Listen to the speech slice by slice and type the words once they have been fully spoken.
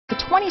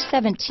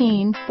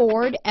2017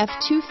 Ford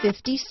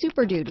F-250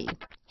 Super Duty.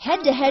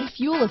 Head-to-head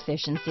fuel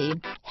efficiency,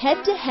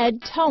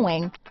 head-to-head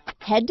towing,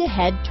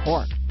 head-to-head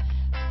torque.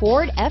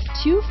 Ford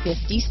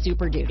F-250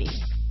 Super Duty.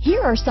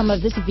 Here are some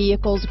of this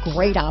vehicle's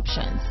great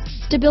options: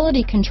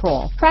 stability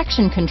control,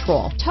 traction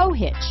control, tow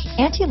hitch,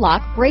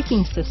 anti-lock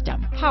braking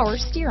system, power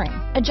steering,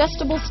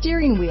 adjustable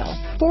steering wheel,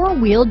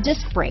 four-wheel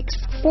disc brakes,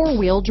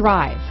 four-wheel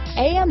drive,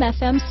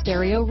 AM/FM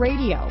stereo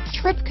radio,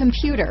 trip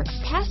computer,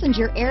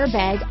 passenger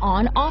airbag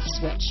on/off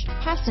switch,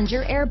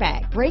 passenger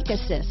airbag, brake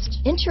assist,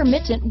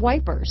 intermittent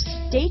wipers,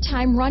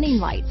 daytime running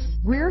lights,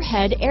 rear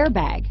head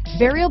airbag,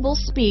 variable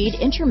speed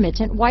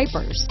intermittent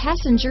wipers,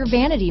 passenger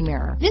vanity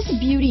mirror. This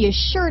beauty is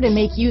sure to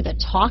make you the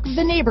talk of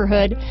the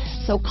neighborhood,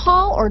 so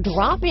call or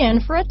drop in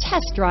for a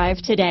test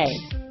drive today.